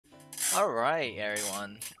Alright,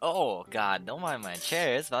 everyone. Oh god, don't mind my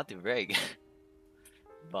chair, it's about to break.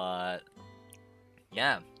 But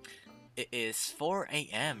yeah, it is 4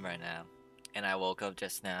 a.m. right now, and I woke up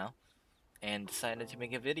just now and decided to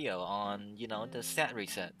make a video on, the stat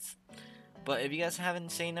resets. But if you guys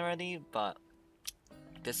haven't seen already, but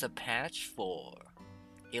there's a patch for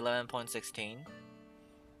 11.16,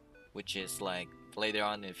 which is like later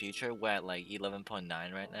on in the future. We're at like 11.9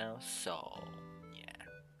 right now, so yeah.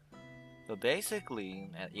 But basically,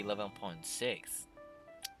 at 11.6,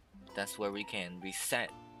 that's where we can reset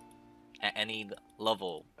at any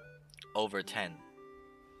level over 10.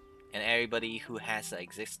 And everybody who has an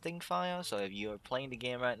existing file, so if you are playing the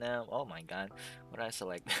game right now, oh my god, what did I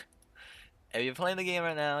select? If you're playing the game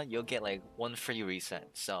right now, you'll get like one free reset.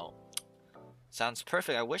 So, sounds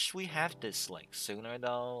perfect. I wish we have this like sooner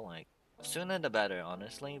though, like sooner the better,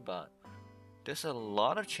 honestly, but there's a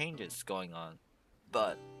lot of changes going on.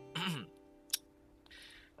 But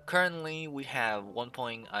currently we have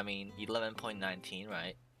 11.19,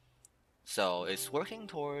 right? So it's working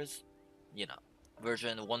towards, you know,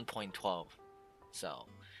 version 1.12. So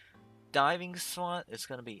diving slot is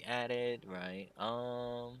gonna be added, right?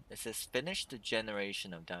 It says finish the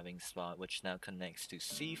generation of diving slot, which now connects to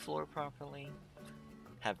seafloor properly.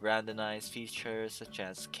 Have randomized features such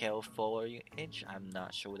as scale foliage. I'm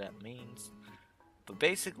not sure what that means, but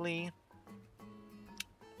basically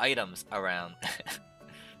items around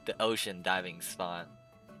the ocean diving spot,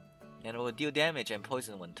 and it will deal damage and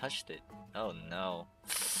poison when touched it. Oh no.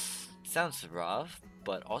 Sounds rough,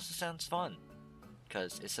 but also sounds fun,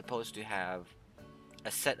 because it's supposed to have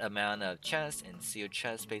a set amount of chests and sealed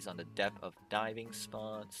chests based on the depth of diving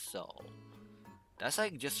spots, so that's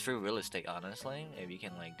like just free real estate, honestly, if you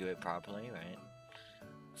can like do it properly, right?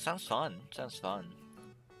 Sounds fun, sounds fun.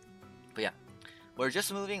 But yeah, we're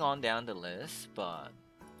just moving on down the list, but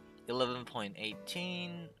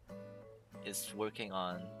 11.18 is working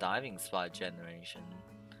on diving spot generation.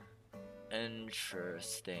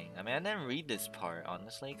 Interesting. I mean, I didn't read this part,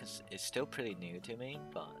 honestly, because it's still pretty new to me,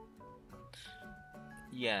 but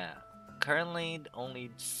yeah. Currently, only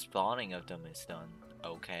spawning of them is done.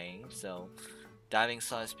 Okay, so diving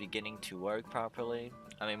slot is beginning to work properly.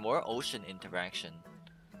 I mean, more ocean interaction.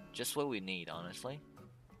 Just what we need, honestly.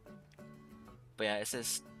 But yeah, it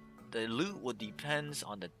says the loot will depends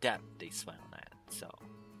on the depth they spawn at. So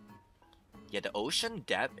yeah, the ocean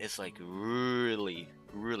depth is like really,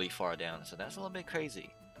 really far down. So that's a little bit crazy.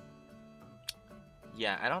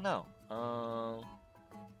 Yeah, I don't know.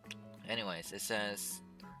 Anyways, it says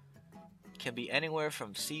can be anywhere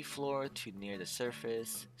from seafloor to near the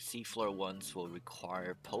surface. Seafloor ones will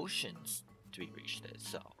require potions to be reached.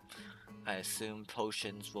 So I assume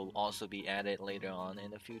potions will also be added later on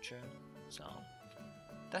in the future. So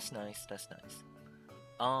that's nice. That's nice.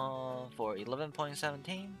 For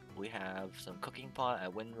 11.17, we have some cooking pot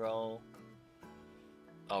at Windrow.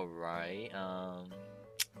 Alright,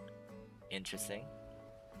 interesting.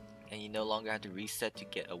 And you no longer have to reset to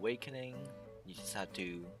get Awakening. You just have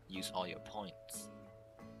to use all your points.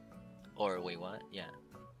 Or wait, what? Yeah.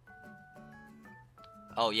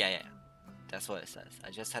 Oh, yeah. That's what it says.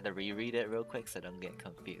 I just had to reread it real quick so I don't get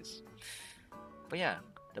confused. But yeah,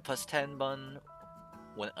 the plus 10 button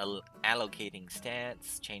when allocating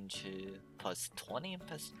stats change to plus 20 and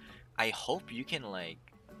plus. I hope you can like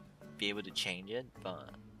be able to change it, but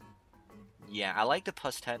yeah, I like the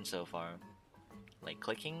plus 10 so far. Like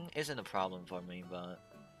clicking isn't a problem for me, but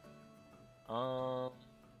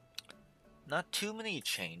not too many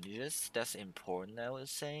changes. That's important, I would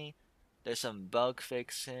say. There's some bug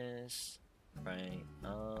fixes, right?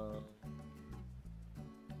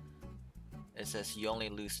 It says you only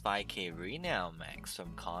lose 5k renown max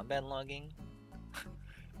from combat logging,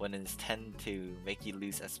 when it's tend to make you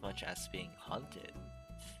lose as much as being hunted.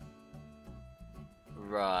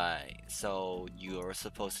 Right, so you're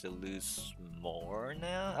supposed to lose more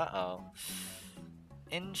now? Uh-oh.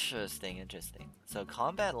 Interesting, interesting. So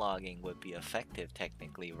combat logging would be effective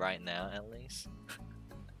technically right now, at least.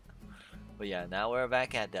 But yeah, now we're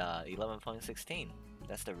back at 11.16.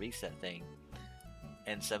 That's the reset thing.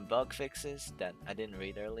 And some bug fixes that I didn't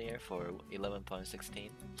read earlier for 11.16.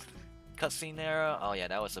 Cutscene error, oh yeah,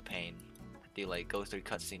 that was a pain. I had to like go through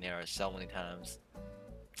cutscene error so many times.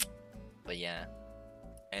 But yeah.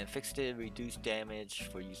 And fixed it reduced damage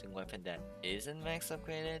for using weapon that isn't max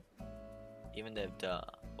upgraded, even if the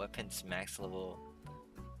weapon's max level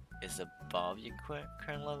is above your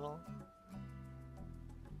current level.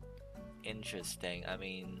 Interesting. I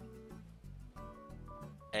mean,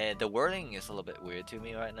 the wording is a little bit weird to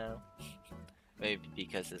me right now. Maybe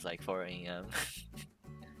because it's like 4 a.m.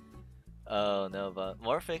 Oh no, but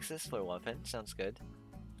more fixes for weapon sounds good.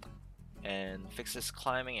 And fixes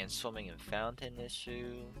climbing and swimming in fountain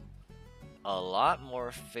issue. A lot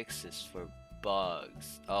more fixes for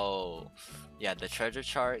bugs. Oh, yeah, the treasure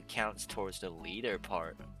chart counts towards the leader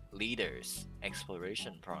part. Leader's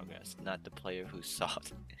exploration progress, not the player who saw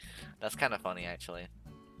it. That's kind of funny, actually.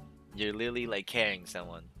 You're literally like carrying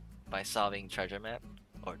someone by solving treasure map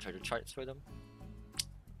or treasure charts for them.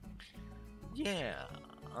 Yeah.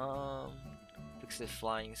 Um, fixes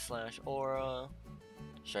flying slash aura.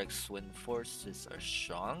 Shark's swim forces are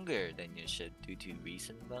stronger than your ship due to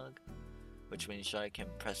recent bug, which means Shark can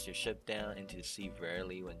press your ship down into the sea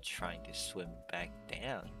rarely when trying to swim back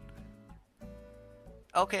down.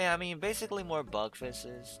 Okay, I mean, basically more bug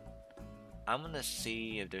fixes. I'm gonna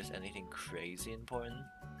see if there's anything crazy important.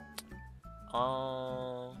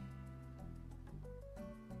 Um,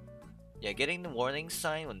 yeah, getting the warning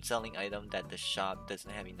sign when selling item that the shop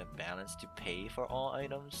doesn't have enough balance to pay for all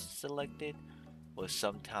items selected will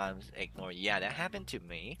sometimes ignore. Yeah, that happened to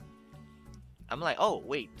me. I'm like, oh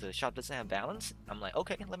wait, the shop doesn't have balance? I'm like,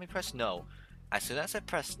 okay, let me press no. As soon as I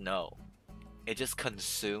pressed no, it just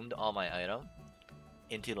consumed all my item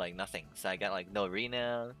into like nothing. So I got like no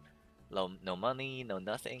renown, no money, no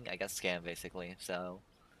nothing. I got scammed basically. So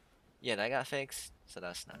yeah, that got fixed. So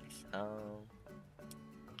that's nice.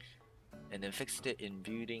 And then fixed it in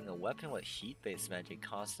building a weapon with heat-based magic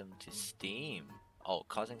caused them to steam. Oh,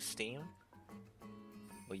 causing steam?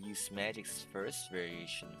 We'll use magic's first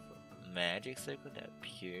variation for magic circle that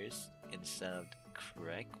appears instead of the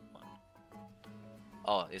correct one.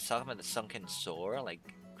 Oh, it's talking about the sunken sore, like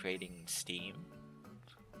creating steam.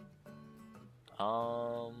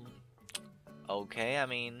 Okay, I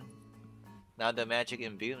mean, now the magic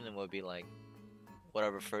imbuement will be like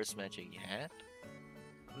whatever first magic you had.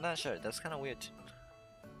 I'm not sure. That's kind of weird.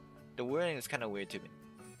 The wording is kind of weird to me.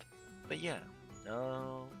 But yeah,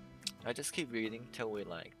 I just keep reading till we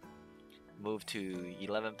like move to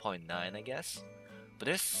 11.9, I guess. But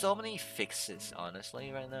there's so many fixes,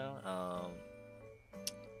 honestly, right now.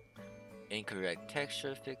 Incorrect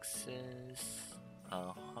texture fixes.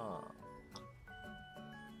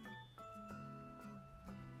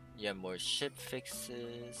 Yeah, more ship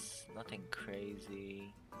fixes. Nothing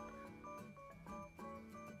crazy.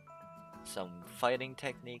 Some fighting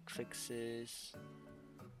technique fixes.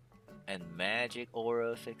 And magic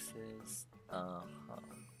aura fixes.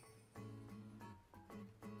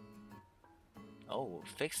 Oh,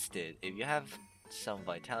 fixed it. If you have some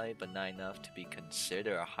vitality but not enough to be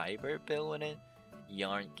considered a hybrid build with it, you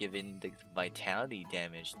aren't given the vitality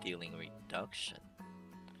damage dealing reduction.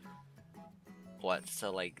 What?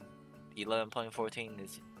 So like 11.14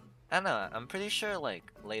 is, I don't know, I'm pretty sure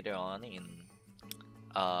like later on in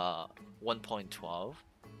 1.12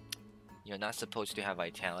 you're not supposed to have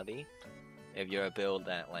vitality if you're a build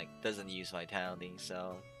that like doesn't use vitality,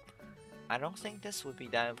 so I don't think this would be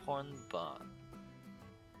that important, but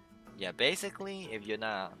yeah, basically if you're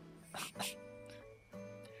not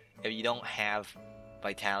if you don't have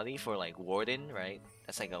vitality for like Warden, right?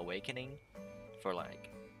 That's like Awakening for like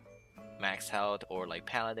max health, or like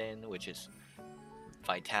Paladin, which is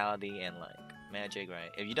vitality and like magic,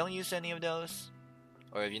 right? If you don't use any of those,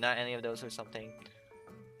 or if you're not any of those or something,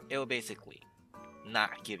 it will basically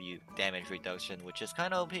not give you damage reduction, which is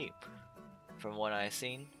kind of OP from what I've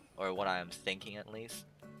seen, or what I'm thinking at least.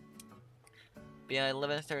 But yeah,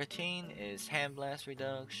 11.13 is hand blast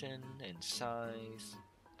reduction in size.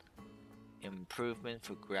 Improvement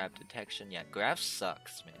for grab detection. Yeah, grab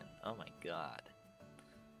sucks, man. Oh my god.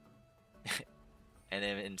 And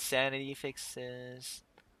then insanity fixes.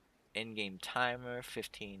 In-game timer,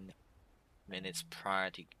 15 minutes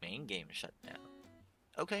prior to main game shutdown.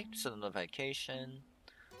 Okay, so notification.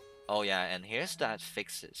 Oh yeah, and here's that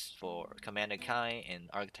fixes for Commander Kai and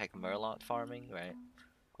Architect Merlot farming, right?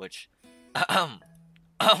 Which,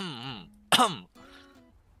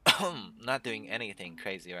 not doing anything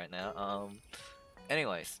crazy right now.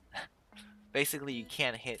 Anyways, basically you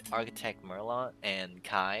can't hit Architect Merlot and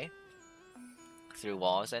Kai through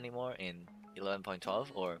walls anymore in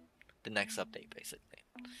 11.12 or the next update, basically.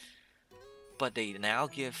 But they now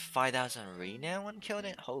give 5,000 renown when killed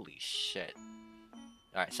it? Holy shit.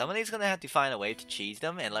 Alright, somebody's gonna have to find a way to cheese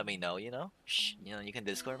them and let me know, you know? Shh, you know, you can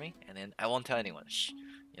Discord me, and then I won't tell anyone, shh,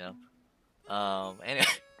 you know? Anyway.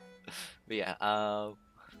 But yeah,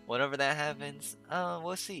 whenever that happens,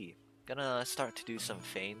 we'll see. Gonna start to do some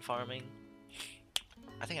Fane farming.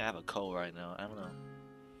 I think I have a cold right now, I don't know.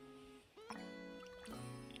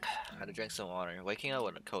 Had to drink some water. Waking up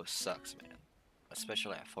with a cold sucks, man.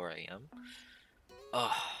 Especially at 4 AM.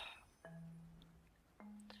 Ugh.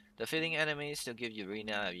 Defeating enemies still give you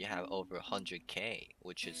renown if you have over 100k,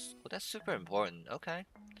 which is, well, that's super important. Okay.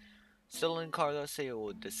 Stolen cargo say it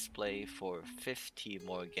will display for 50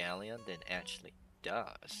 more galleon than actually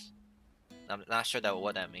does. I'm not sure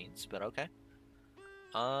what that means, but okay.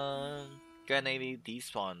 Grand Navy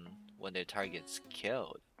despawn when their target's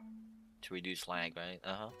killed to reduce lag, right?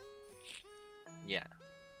 Yeah.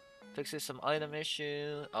 Fixes some item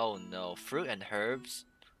issue. Oh no, fruit and herbs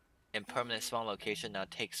in permanent spawn location now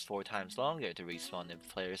takes 4 times longer to respawn than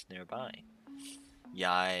players nearby.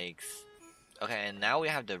 Yikes. Okay, and now we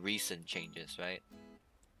have the recent changes, right?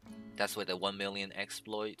 That's with the 1 million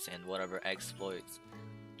exploits and whatever exploits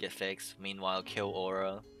get fixed. Meanwhile, kill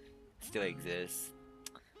aura still exists.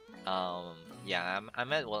 Yeah, I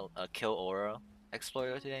met a kill aura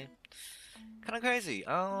exploiter today. Kind of crazy.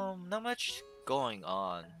 Not much going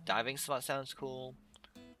on. Diving spot sounds cool.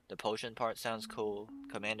 The potion part sounds cool.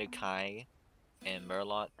 Commander Kai and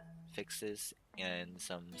Merlot fixes and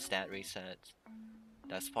some stat resets.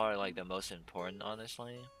 That's probably like the most important,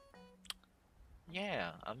 honestly.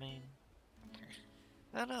 Yeah, I mean,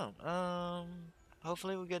 I don't know.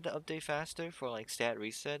 Hopefully we get the update faster for like stat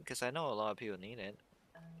reset, because I know a lot of people need it.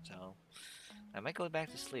 So I might go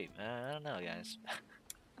back to sleep. I don't know, guys.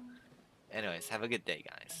 Anyways, have a good day,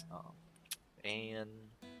 guys. And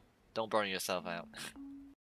don't burn yourself out.